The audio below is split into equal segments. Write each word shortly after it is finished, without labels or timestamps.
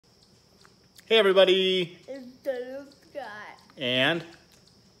Hey everybody! It's the Scott. And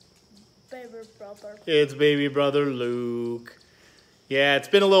Baby brother. it's baby brother Luke. Yeah, it's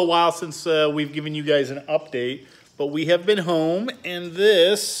been a little while since we've given you guys an update, but we have been home, and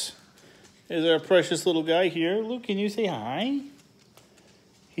this is our precious little guy here. Luke, can you say hi?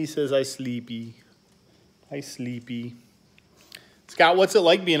 He says, "I sleepy. I sleepy." Scott, what's it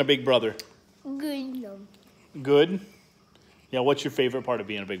like being a big brother? Good. Good? Yeah, what's your favorite part of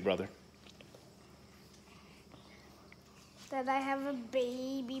being a big brother? That I have a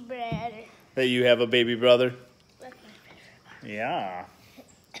baby brother. That you have a baby brother? That's my favorite. Yeah.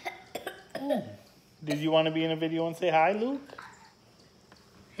 Oh. Did you want to be in a video and say hi, Luke?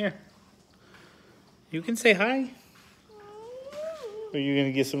 Here. You can say hi. Are you going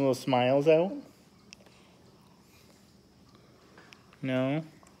to get some little smiles out? No?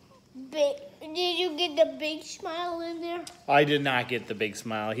 Did you get the big smile in there? I did not get the big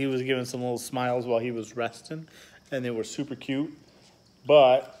smile. He was giving some little smiles while he was resting, and they were super cute.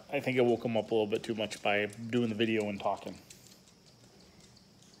 But I think it woke him up a little bit too much by doing the video and talking.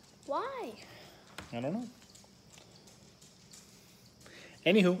 Why? I don't know.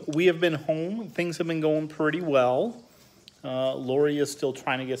 Anywho, we have been home. Things have been going pretty well. Lori is still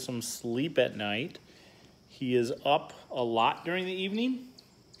trying to get some sleep at night. He is up a lot during the evening.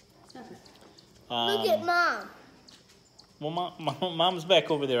 Look at Mom. Well, Mom's back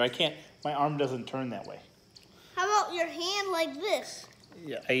over there. I can't. My arm doesn't turn that way. How about your hand like this?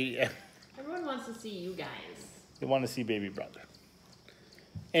 Yeah, Everyone wants to see you guys. I want to see baby brother.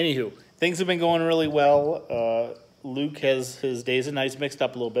 Anywho, things have been going really well. Luke has his days and nights mixed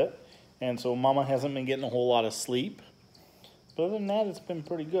up a little bit, and so Mama hasn't been getting a whole lot of sleep. But other than that, it's been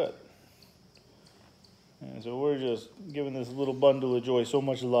pretty good. And so we're just giving this little bundle of joy so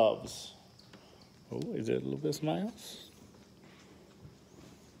much loves. Oh, is it a little bit of smiles?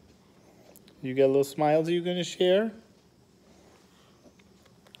 You got a little smiles you're going to share?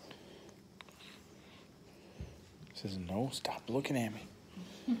 He says, "No, stop looking at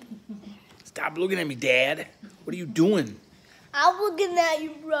me. Stop looking at me, Dad. What are you doing?" I'm looking at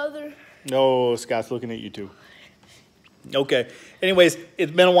you, brother. No, Scott's looking at you too. Okay. Anyways,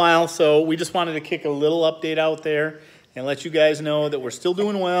 it's been a while, so we just wanted to kick a little update out there and let you guys know that we're still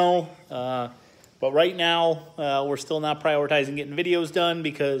doing well. But right now, we're still not prioritizing getting videos done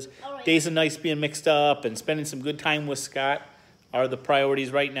because days and nights being mixed up and spending some good time with Scott are the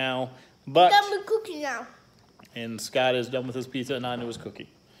priorities right now. But Done with cooking now. and Scott is done with his pizza and on to his cookie.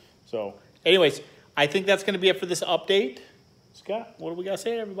 So, anyways, I think that's going to be it for this update. Scott, what do we got to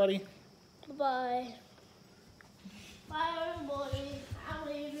say to everybody? Bye. Bye, everybody. I'm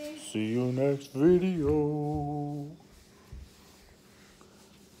leaving. See you next video.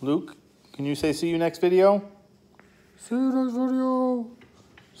 Luke, can you say see you next video? See you next video.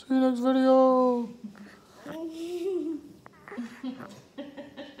 See you next video.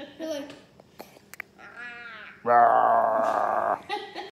 You're like, Rawr.